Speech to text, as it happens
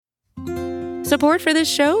Support for this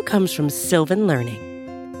show comes from Sylvan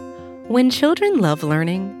Learning. When children love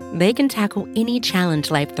learning, they can tackle any challenge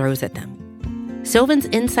life throws at them. Sylvan's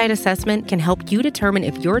Insight Assessment can help you determine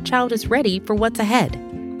if your child is ready for what's ahead.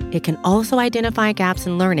 It can also identify gaps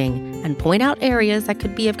in learning and point out areas that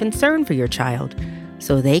could be of concern for your child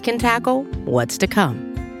so they can tackle what's to come.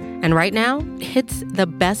 And right now, it's the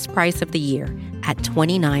best price of the year at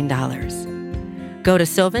 $29. Go to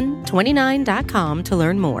sylvan29.com to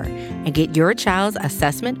learn more and get your child's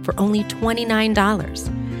assessment for only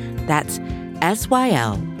 $29. That's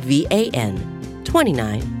SYLVAN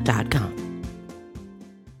 29.com.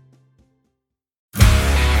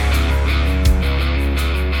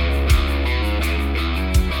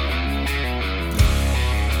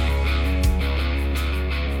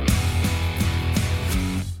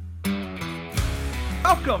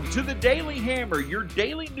 Welcome to the Daily Hammer, your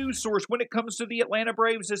daily news source when it comes to the Atlanta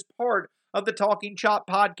Braves as part of the Talking Chop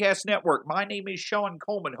Podcast Network. My name is Sean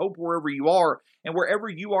Coleman. Hope wherever you are and wherever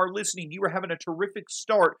you are listening, you are having a terrific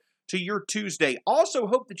start to your Tuesday. Also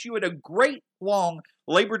hope that you had a great long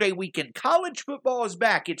Labor Day weekend. College football is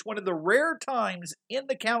back. It's one of the rare times in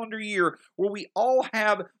the calendar year where we all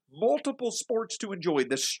have multiple sports to enjoy.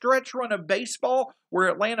 The stretch run of baseball, where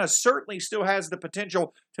Atlanta certainly still has the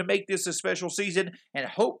potential to make this a special season, and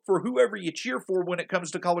hope for whoever you cheer for when it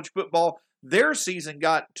comes to college football, their season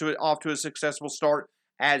got off to a successful start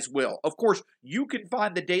as well. Of course, you can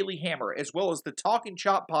find the Daily Hammer as well as the Talking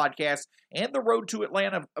Chop podcast and the Road to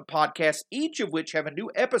Atlanta podcast, each of which have a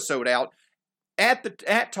new episode out at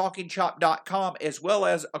talkingchop.com, as well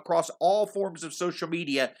as across all forms of social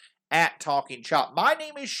media at Talking Chop. My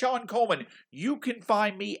name is Sean Coleman. You can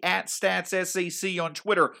find me at StatsSAC on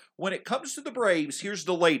Twitter. When it comes to the Braves, here's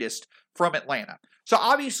the latest from Atlanta. So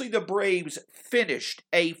obviously the Braves finished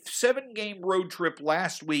a 7-game road trip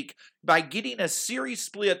last week by getting a series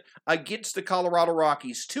split against the Colorado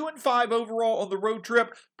Rockies. 2-5 overall on the road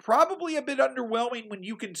trip. Probably a bit underwhelming when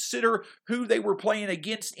you consider who they were playing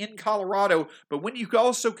against in Colorado, but when you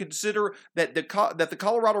also consider that the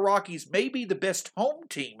Colorado Rockies may be the best home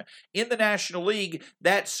team in the National League,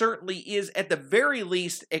 that certainly is at the very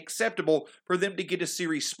least acceptable for them to get a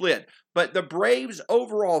series split. But the Braves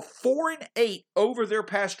overall 4-8 over their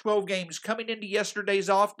past 12 games coming into yesterday's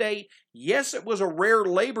off day. Yes, it was a rare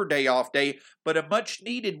Labor Day off day, but a much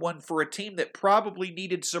needed one for a team that probably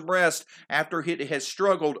needed some rest after it has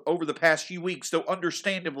struggled over the past few weeks, though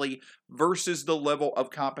understandably versus the level of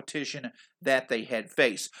competition that they had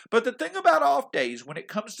faced. But the thing about off days when it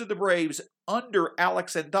comes to the Braves under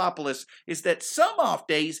Alex Anthopoulos is that some off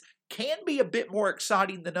days can be a bit more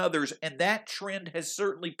exciting than others, and that trend has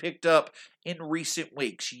certainly picked up in recent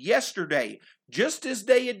weeks. Yesterday, just as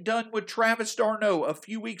they had done with Travis d'Arnaud a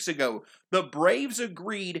few weeks ago, the Braves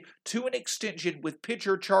agreed to an extension with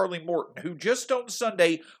pitcher Charlie Morton, who just on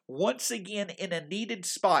Sunday, once again in a needed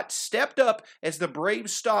spot, stepped up as the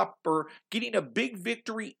Braves stopper, getting a big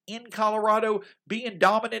victory in Colorado, being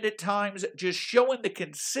dominant at times, just showing the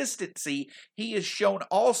consistency he has shown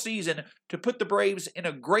all season to put the Braves in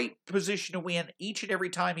a great position to win each and every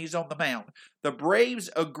time he's on the mound. The Braves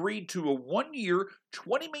agreed to a 1-year,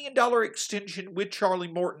 $20 million extension with Charlie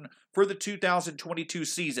Morton for the 2022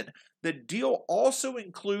 season. The deal also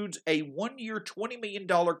includes a 1-year, $20 million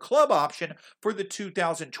club option for the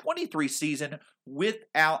 2023 season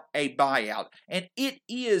without a buyout. And it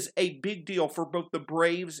is a big deal for both the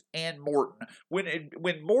Braves and Morton.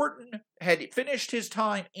 When Morton had finished his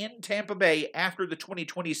time in Tampa Bay after the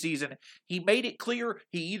 2020 season, he made it clear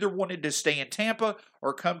he either wanted to stay in Tampa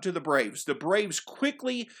or come to the Braves. The Braves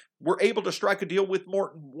quickly were able to strike a deal with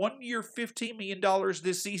Morton, 1 year, $15 million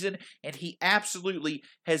this season, and he absolutely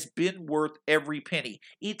has been worth every penny.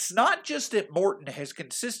 It's not just that Morton has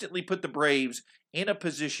consistently put the Braves in a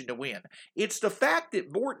position to win. It's the fact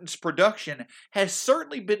that Morton's production has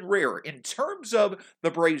certainly been rare in terms of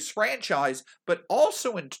the Braves franchise, but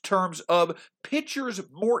also in terms of pitchers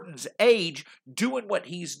Morton's age doing what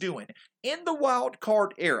he's doing. In the wild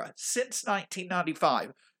card era, since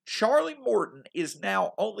 1995, Charlie Morton is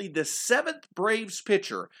now only the 7th Braves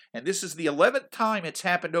pitcher, and this is the 11th time it's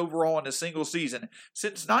happened overall in a single season.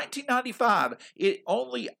 Since 1995,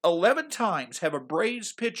 only 11 times have a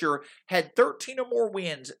Braves pitcher had 13 or more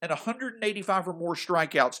wins and 185 or more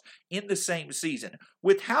strikeouts in the same season.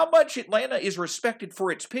 With how much Atlanta is respected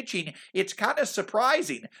for its pitching, it's kind of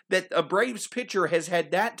surprising that a Braves pitcher has had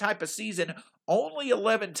that type of season only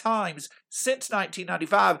 11 times since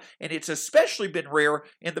 1995, and it's especially been rare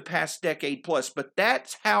in the past decade plus. But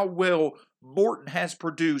that's how well Morton has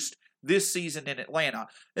produced this season in Atlanta.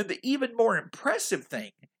 And the even more impressive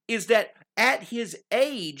thing is that at his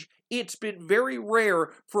age, it's been very rare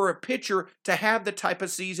for a pitcher to have the type of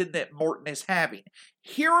season that Morton is having.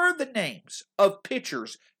 Here are the names of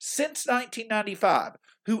pitchers since 1995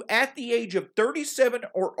 who at the age of 37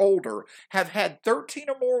 or older have had 13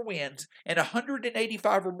 or more wins and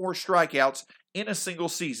 185 or more strikeouts in a single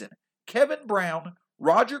season. Kevin Brown,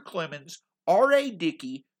 Roger Clemens, R.A.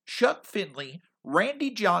 Dickey, Chuck Finley,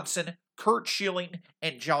 Randy Johnson, Curt Schilling,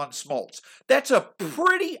 and John Smoltz. That's a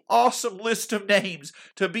pretty awesome list of names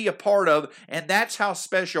to be a part of, and that's how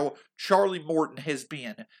special Charlie Morton has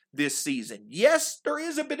been this season. Yes, there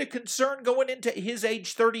is a bit of concern going into his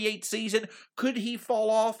age 38 season. Could he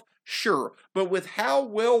fall off? Sure, but with how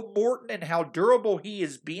well Morton and how durable he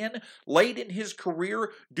has been late in his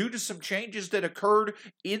career due to some changes that occurred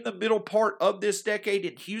in the middle part of this decade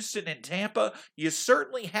in Houston and Tampa, you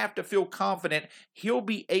certainly have to feel confident he'll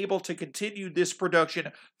be able to continue this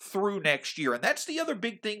production through next year. And that's the other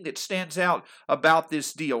big thing that stands out about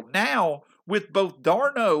this deal. Now, with both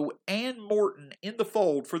d'Arnaud and Morton in the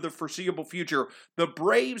fold for the foreseeable future, the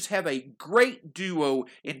Braves have a great duo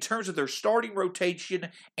in terms of their starting rotation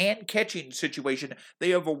and catching situation. They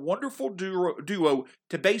have a wonderful duo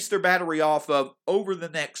to base their battery off of over the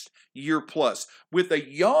next year plus. With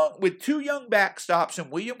two young backstops in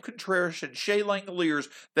William Contreras and Shea Langeliers,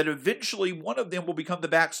 that eventually one of them will become the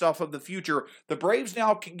backstop of the future, the Braves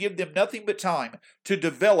now can give them nothing but time to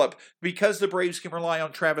develop because the Braves can rely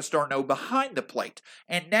on Travis d'Arnaud behind the plate.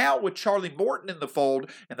 And now with Charlie Morton in the fold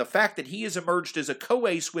and the fact that he has emerged as a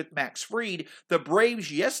co-ace with Max Fried, the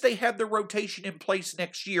Braves, yes, they have their rotation in place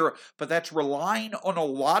next year, but that's relying on a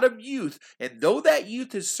lot of youth. And though that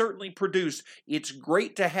youth is certainly produced, it's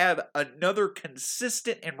great to have another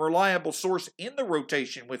consistent and reliable source in the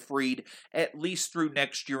rotation with Fried, at least through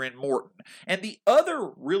next year in Morton. And the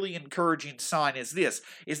other really encouraging sign is this,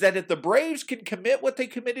 is that if the Braves can commit what they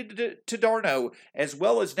committed to d'Arnaud, as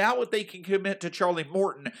well as now what they can commit to Charlie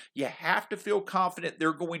Morton, you have to feel confident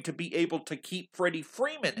they're going to be able to keep Freddie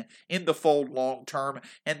Freeman in the fold long term.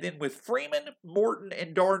 And then with Freeman, Morton,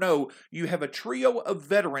 and d'Arnaud, you have a trio of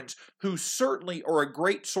veterans who certainly are a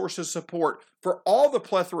great source of support for all the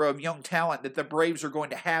plethora of young talent that the Braves are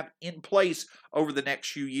going to have in place over the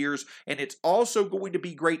next few years. And it's also going to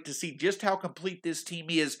be great to see just how complete this team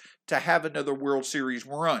is to have another World Series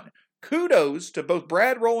run. Kudos to both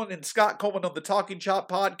Brad Rowland and Scott Coleman on the Talking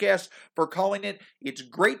Chop podcast for calling it. It's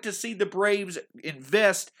great to see the Braves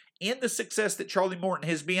invest in the success that Charlie Morton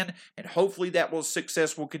has been, and hopefully that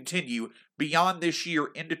success will continue beyond this year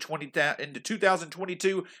into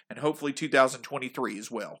 2022 and hopefully 2023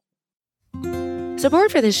 as well.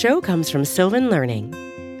 Support for this show comes from Sylvan Learning.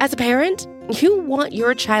 As a parent, you want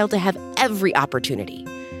your child to have every opportunity,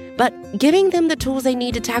 but giving them the tools they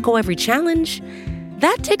need to tackle every challenge,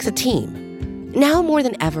 that takes a team. Now more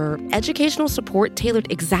than ever, educational support tailored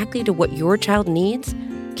exactly to what your child needs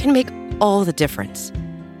can make all the difference.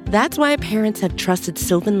 That's why parents have trusted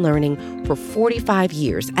Sylvan Learning for 45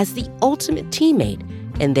 years as the ultimate teammate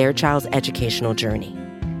in their child's educational journey,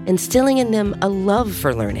 instilling in them a love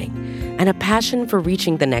for learning and a passion for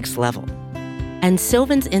reaching the next level. And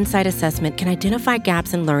Sylvan's Insight Assessment can identify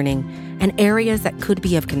gaps in learning and areas that could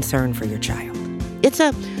be of concern for your child. It's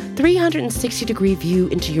a 360-degree view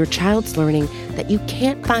into your child's learning that you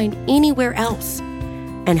can't find anywhere else,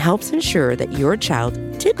 and helps ensure that your child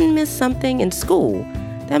didn't miss something in school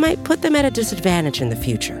that might put them at a disadvantage in the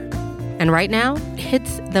future. And right now,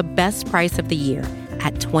 it's the best price of the year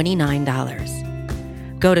at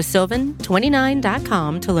 $29. Go to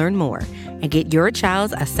sylvan29.com to learn more and get your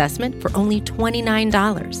child's assessment for only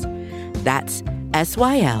 $29. That's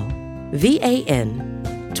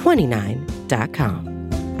SYLVAN29.com.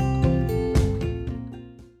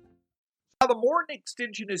 Now, the Morton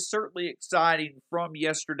extension is certainly exciting from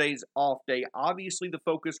yesterday's off day. Obviously, the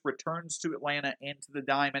focus returns to Atlanta and to the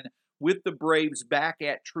Diamond with the Braves back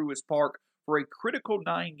at Truist Park for a critical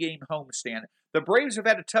 9-game homestand. The Braves have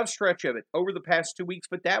had a tough stretch of it over the past 2 weeks,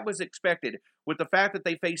 but that was expected with the fact that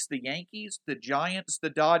they faced the Yankees, the Giants, the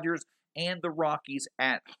Dodgers, and the Rockies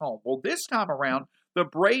at home. Well, this time around, the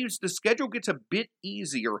Braves, the schedule gets a bit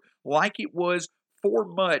easier like it was for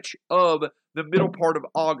much of the middle part of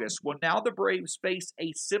August. Well, now the Braves face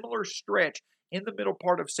a similar stretch in the middle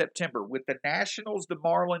part of September with the Nationals, the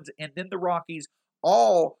Marlins, and then the Rockies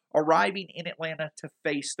all arriving in Atlanta to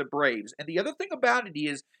face the Braves. And the other thing about it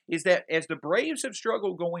is that as the Braves have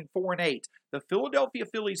struggled going 4-8, the Philadelphia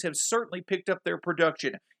Phillies have certainly picked up their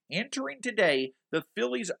production. Entering today, the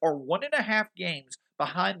Phillies are 1.5 games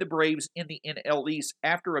behind the Braves in the NL East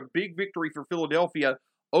after a big victory for Philadelphia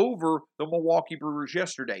over the Milwaukee Brewers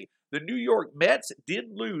yesterday. The New York Mets did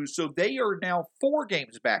lose, so they are now 4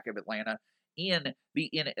 games back of Atlanta. in the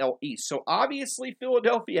NL East. So obviously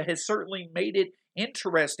Philadelphia has certainly made it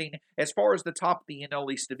interesting as far as the top of the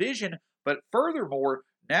NL East division, but furthermore,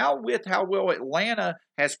 now with how well Atlanta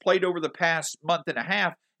has played over the past month and a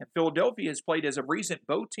half, and Philadelphia has played as of recent,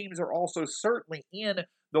 both teams are also certainly in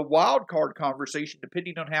the wild card conversation,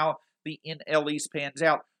 depending on how the NL East pans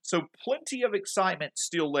out. So plenty of excitement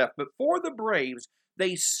still left. But for the Braves,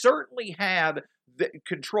 they certainly have the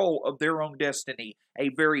control of their own destiny. A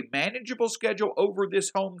very manageable schedule over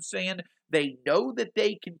this homestand. They know that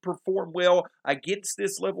they can perform well against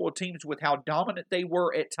this level of teams with how dominant they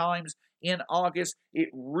were at times in August. It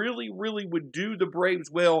really, really would do the Braves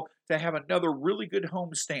well to have another really good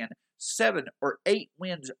homestand. 7 or 8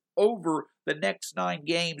 wins over the next 9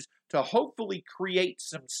 games to hopefully create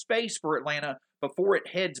some space for Atlanta before it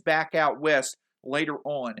heads back out west later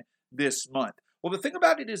on this month. Well, the thing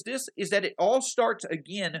about it is that it all starts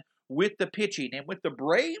again with the pitching. And with the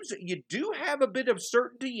Braves, you do have a bit of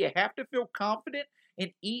certainty. You have to feel confident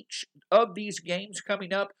in each of these games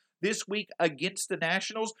coming up this week against the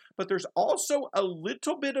Nationals. But there's also a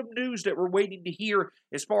little bit of news that we're waiting to hear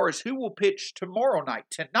as far as who will pitch tomorrow night.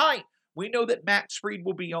 Tonight, we know that Max Fried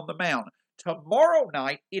will be on the mound. Tomorrow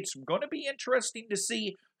night, it's going to be interesting to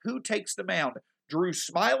see who takes the mound. Drew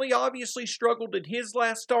Smyly obviously struggled in his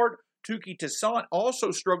last start. Touki Toussaint also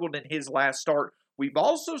struggled in his last start. We've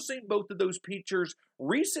also seen both of those pitchers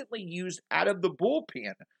recently used out of the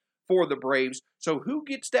bullpen for the Braves. So who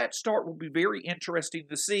gets that start will be very interesting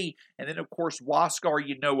to see. And then, of course, Huascar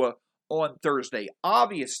Ynoa on Thursday.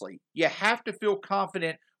 Obviously, you have to feel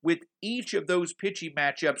confident with each of those pitching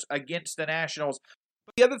matchups against the Nationals.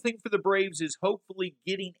 But the other thing for the Braves is hopefully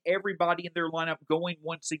getting everybody in their lineup going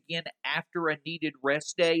once again after a needed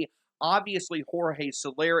rest day. Obviously, Jorge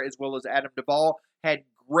Soler as well as Adam Duvall had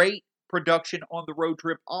great production on the road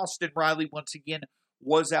trip. Austin Riley, once again,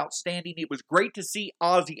 was outstanding. It was great to see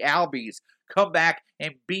Ozzie Albies come back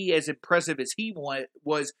and be as impressive as he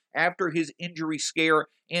was after his injury scare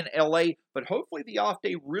in L.A. But hopefully the off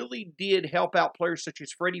day really did help out players such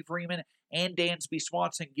as Freddie Freeman and Dansby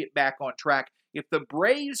Swanson get back on track. If the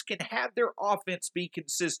Braves can have their offense be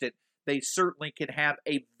consistent, they certainly can have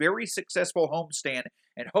a very successful homestand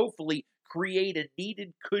and hopefully create a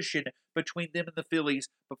needed cushion between them and the Phillies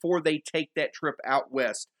before they take that trip out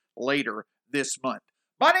west later this month.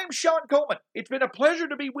 My name's Sean Coleman. It's been a pleasure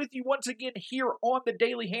to be with you once again here on the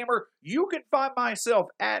Daily Hammer. You can find myself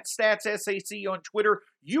at StatsSAC on Twitter.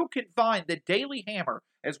 You can find the Daily Hammer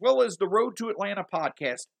as well as the Road to Atlanta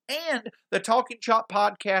podcast and the Talking Chop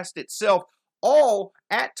podcast itself, all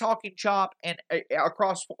at Talking Chop and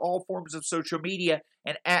across all forms of social media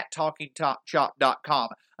and at TalkingChop.com.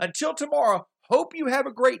 Until tomorrow, hope you have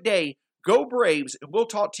a great day. Go Braves, and we'll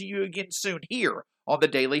talk to you again soon here on the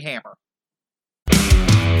Daily Hammer.